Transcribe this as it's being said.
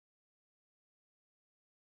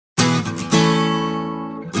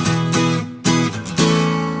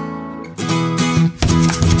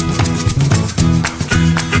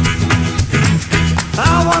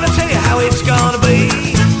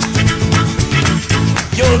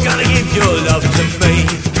You're gonna give your love to me.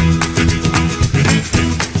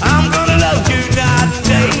 I'm gonna love you night and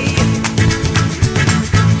day.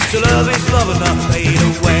 So love is love and not fade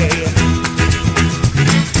away.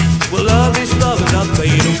 Well, love is love and not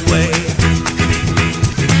fade away.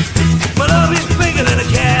 My love is bigger than a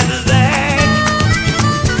Cadillac.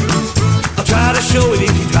 I'll try to show it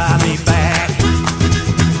if you drive me back.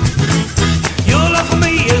 Your love for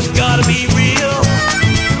me has gotta be real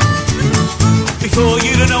before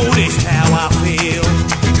you to notice how I feel.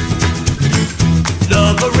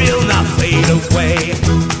 Love for real, not fade away.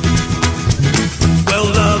 Well,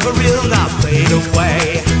 love for real, not fade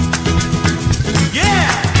away. Yeah!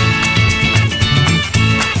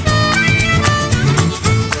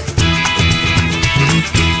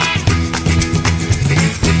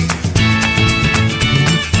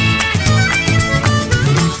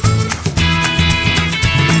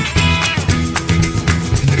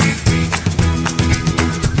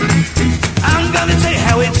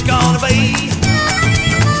 It's gonna be.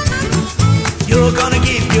 You're gonna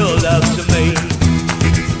give your love to me.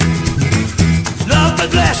 Love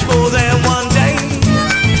that lasts more than one day.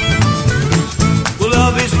 Well,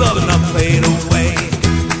 love is love and not fade away.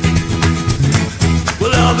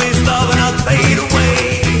 Well, love is love and not fade away.